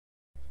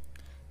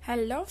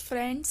Hello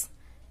friends,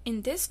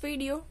 in this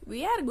video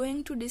we are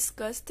going to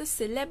discuss the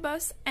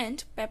syllabus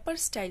and paper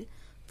style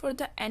for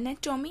the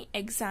anatomy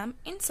exam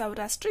in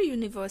Saurashtra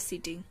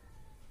University.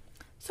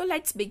 So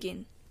let's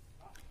begin.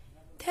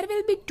 There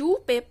will be two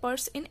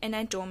papers in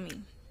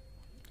anatomy.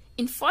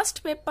 In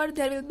first paper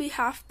there will be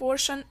half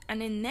portion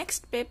and in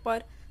next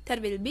paper there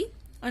will be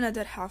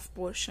another half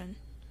portion.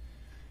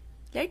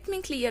 Let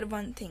me clear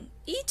one thing.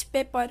 Each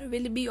paper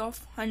will be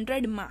of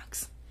 100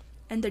 marks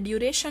and the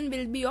duration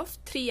will be of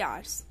 3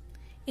 hours.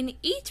 In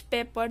each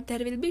paper there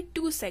will be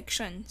 2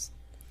 sections.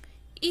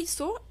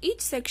 So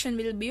each section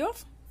will be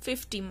of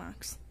 50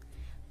 marks.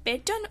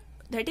 Pattern,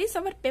 that is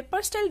our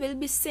paper style, will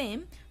be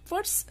same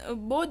for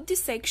both the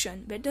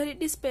section, whether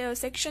it is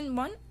section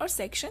 1 or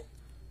section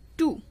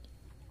 2.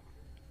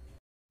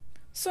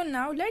 So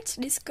now let's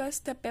discuss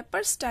the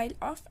paper style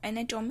of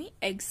anatomy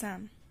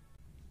exam.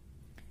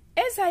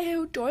 As I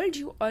have told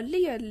you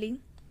earlier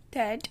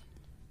that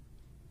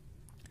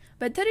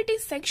whether it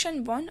is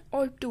section 1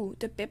 or 2,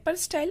 the paper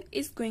style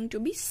is going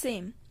to be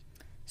same.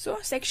 So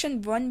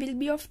section 1 will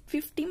be of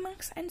 50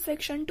 marks and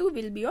section 2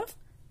 will be of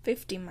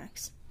 50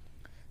 marks.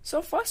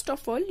 So first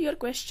of all, your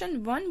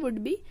question 1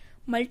 would be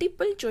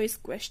multiple choice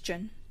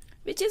question,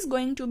 which is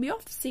going to be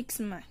of 6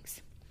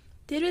 marks.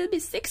 There will be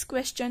 6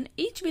 questions,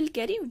 each will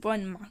carry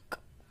 1 mark.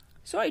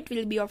 So it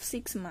will be of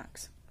 6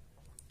 marks.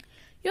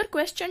 Your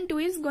question 2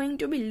 is going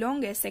to be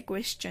long essay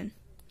question,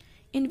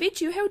 in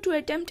which you have to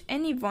attempt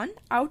any one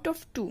out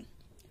of 2.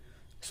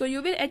 So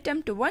you will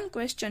attempt one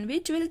question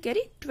which will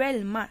carry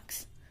 12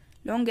 marks.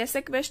 Long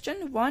essay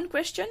question, one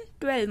question,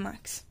 12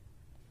 marks.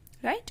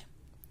 Right?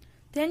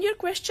 Then your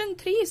question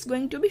 3 is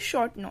going to be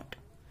short note,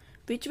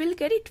 which will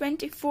carry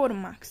 24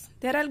 marks.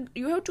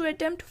 You have to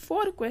attempt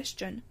 4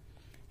 questions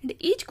and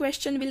each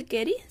question will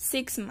carry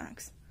 6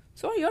 marks.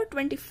 So your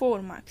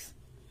 24 marks.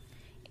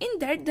 In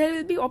that there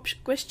will be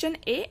question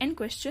A and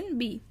question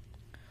B.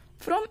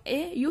 From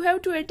A you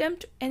have to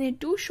attempt any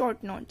 2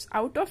 short notes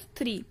out of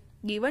 3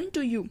 given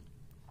to you.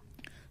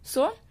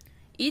 So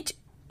each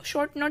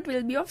short note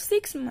will be of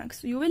 6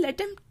 marks. You will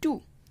attempt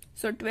 2.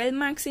 So 12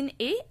 marks in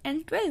A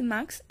and 12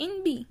 marks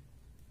in B.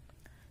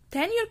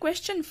 Then your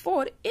question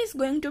 4 is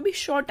going to be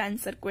short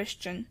answer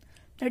question.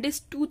 That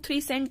is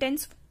 2-3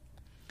 sentence.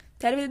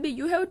 There will be,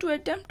 you have to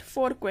attempt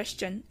 4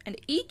 questions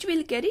and each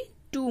will carry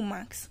 2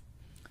 marks.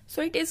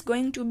 So it is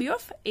going to be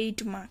of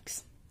 8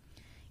 marks.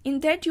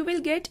 In that you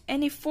will get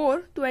any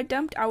 4 to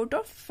attempt out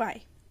of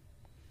 5.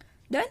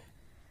 Done?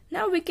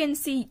 Now we can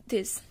see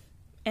this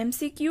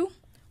MCQ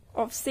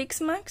of 6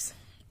 marks.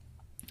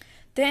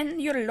 Then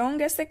your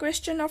long essay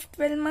question of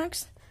 12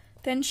 marks.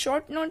 Then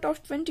short note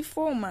of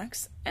 24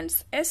 marks and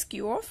SQ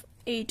of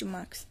 8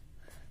 marks.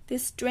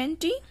 This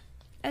 20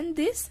 and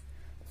this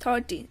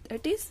 30.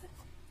 That is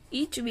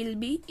each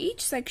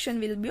section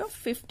will be of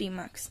 50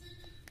 marks.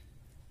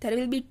 There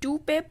will be 2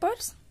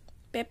 papers,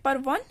 paper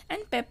 1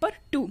 and paper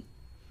 2.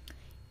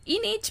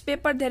 In each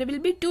paper there will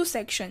be 2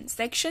 sections,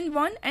 section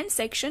 1 and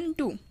section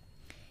 2.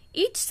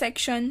 Each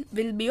section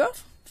will be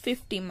of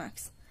 50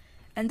 marks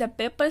and the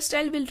paper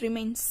style will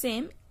remain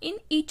same in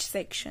each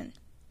section.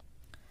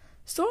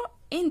 So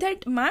in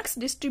that marks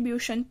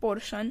distribution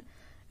portion,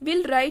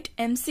 we'll write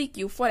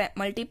MCQ for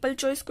multiple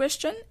choice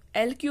question,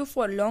 LQ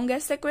for long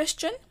essay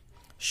question,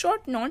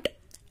 short note,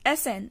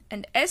 SN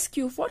and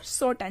SQ for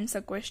short answer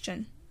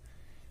question.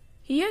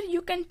 Here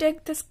you can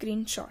take the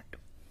screenshot.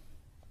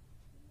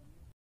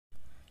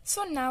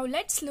 So now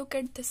let's look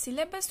at the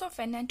syllabus of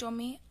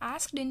anatomy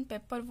asked in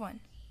paper 1.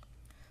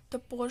 The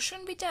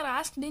portion which are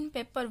asked in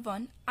paper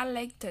 1 are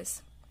like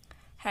this: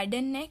 head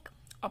and neck,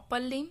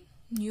 upper limb,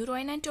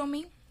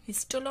 neuroanatomy,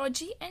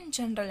 histology and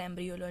general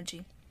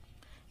embryology.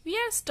 We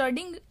are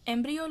studying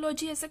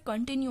embryology as a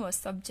continuous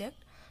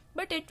subject,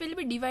 but it will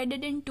be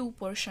divided in 2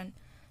 portions.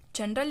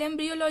 General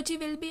embryology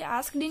will be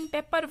asked in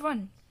paper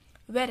 1,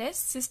 whereas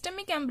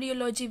systemic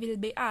embryology will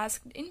be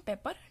asked in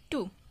paper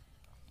 2.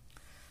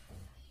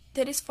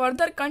 There is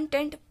further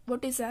content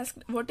what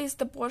is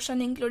the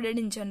portion included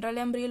in general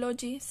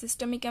embryology,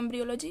 systemic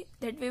embryology,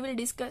 that we will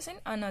discuss in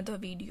another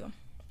video.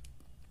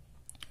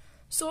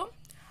 So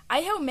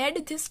I have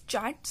made this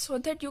chart so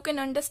that you can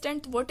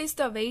understand what is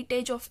the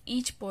weightage of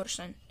each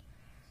portion.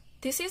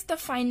 This is the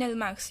final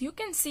marks. You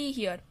can see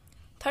here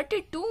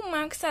 32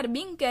 marks are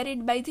being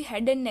carried by the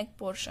head and neck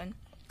portion.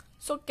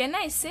 So can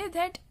I say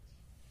that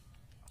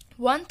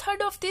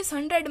 1/3 of this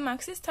 100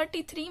 marks is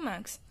 33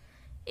 marks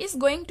is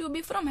going to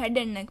be from head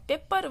and neck.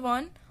 Paper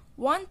 1,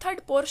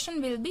 1/3 portion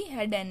will be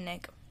head and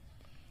neck.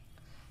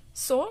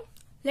 So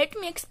let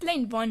me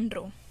explain one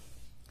row.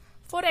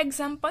 For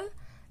example,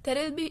 there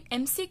will be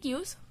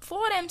MCQs,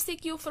 4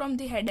 MCQ from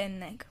the head and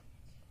neck.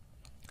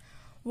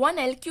 1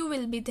 LQ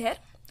will be there.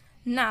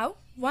 Now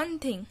one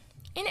thing,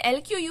 in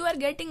LQ you are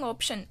getting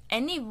option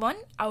any 1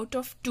 out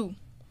of 2.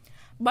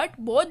 But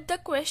both the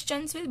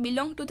questions will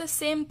belong to the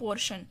same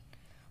portion.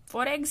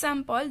 For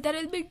example, there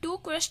will be 2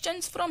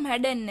 questions from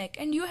head and neck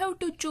and you have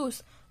to choose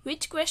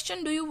which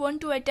question do you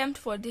want to attempt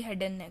for the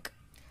head and neck.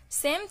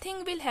 Same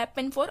thing will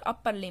happen for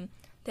upper limb.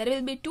 there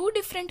will be 2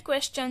 different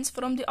questions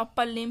from the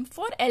upper limb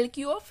for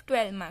LQ of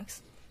 12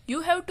 marks.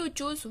 You have to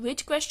choose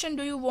which question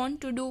do you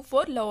want to do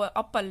for lower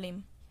upper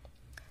limb,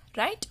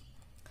 right?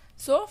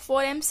 So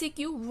for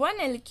MCQ, 1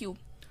 LQ,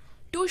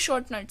 2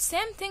 short notes.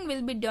 Same thing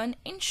will be done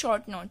in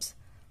short notes.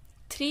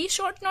 3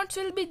 short notes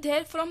will be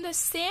there from the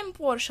same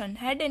portion,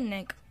 head and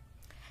neck.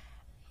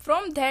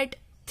 From that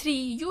 3,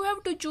 you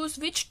have to choose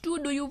which 2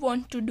 do you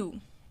want to do.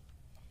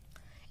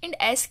 In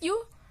SQ,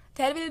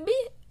 there will be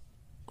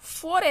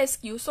 4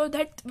 SQ, so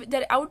that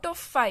they're out of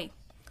 5.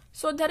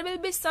 So there will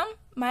be some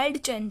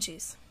mild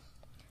changes,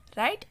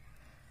 right?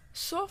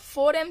 So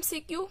 4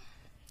 MCQ,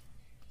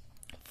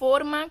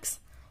 4 marks,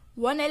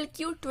 1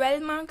 LQ,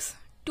 12 marks,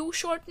 2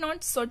 short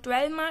notes, so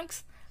 12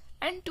 marks,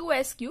 and 2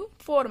 SQ,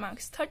 4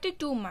 marks,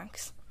 32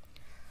 marks.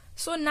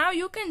 So now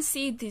you can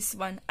see this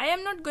one. I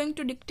am not going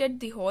to dictate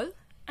the whole.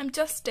 I'm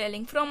just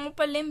telling from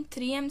upper limb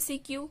 3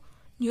 MCQ,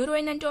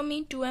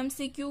 neuroanatomy 2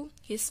 MCQ,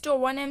 histo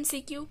 1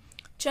 MCQ,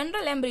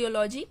 general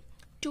embryology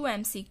 2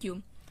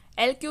 MCQ.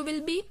 LQ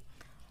will be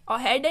a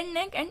head and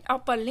neck and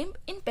upper limb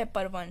in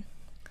paper 1.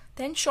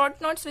 Then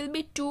short notes will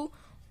be 2,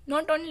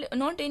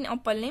 not in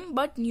upper limb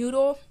but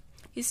neuro,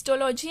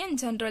 histology and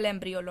general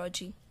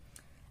embryology.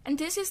 And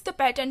this is the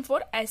pattern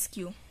for SQ.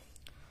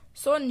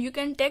 So you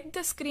can take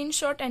the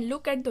screenshot and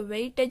look at the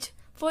weightage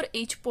for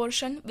each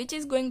portion which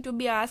is going to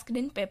be asked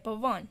in paper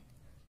 1.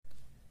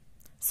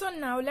 So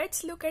now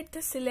let's look at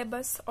the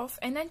syllabus of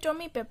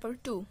anatomy paper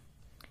 2.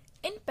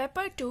 In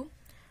paper 2,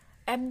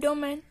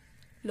 abdomen,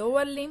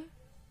 lower limb,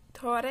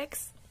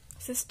 thorax,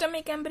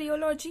 systemic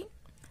embryology,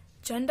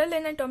 general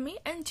anatomy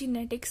and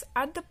genetics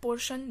are the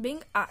portion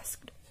being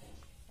asked.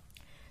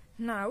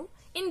 Now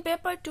in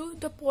paper 2,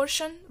 the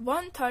portion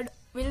 1/3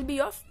 will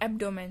be of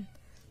abdomen.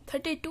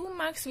 32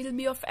 marks will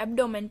be of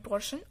abdomen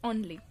portion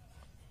only.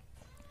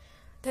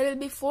 There will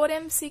be 4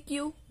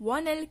 MCQ,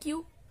 1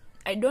 LQ.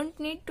 I don't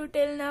need to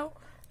tell now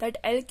that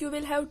LQ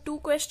will have 2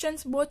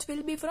 questions, both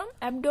will be from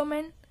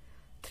abdomen.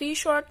 3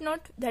 short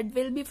note, that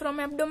will be from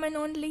abdomen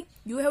only.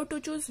 You have to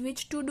choose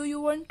which 2 do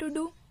you want to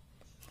do.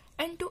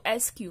 And 2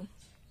 SQ.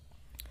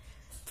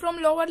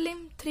 From lower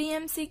limb, 3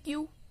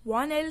 MCQ,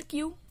 1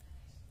 LQ,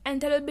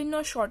 and there will be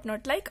no short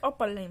note like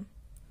upper limb.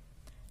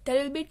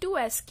 There will be 2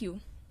 SQ.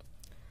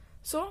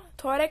 So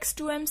thorax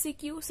 2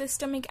 MCQ,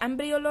 systemic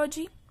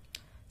embryology.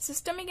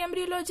 Systemic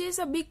embryology is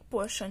a big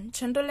portion.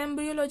 General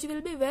embryology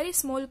will be very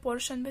small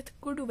portion with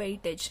good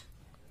weightage.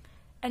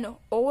 And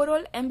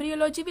overall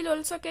embryology will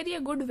also carry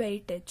a good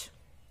weightage.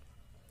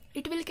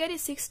 It will carry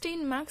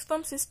 16 marks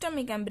from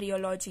systemic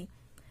embryology.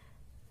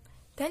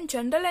 Then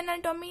general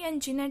anatomy and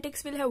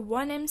genetics will have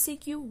 1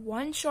 MCQ,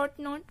 1 short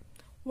note,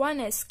 1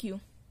 SQ.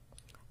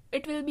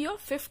 It will be of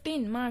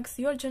 15 marks.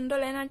 Your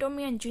general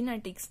anatomy and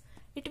genetics,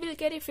 it will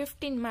carry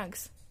 15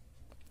 marks.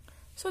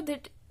 So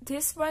that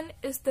this one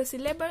is the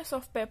syllabus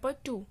of paper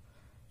 2.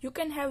 You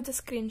can have the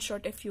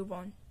screenshot if you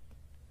want.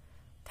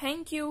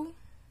 Thank you.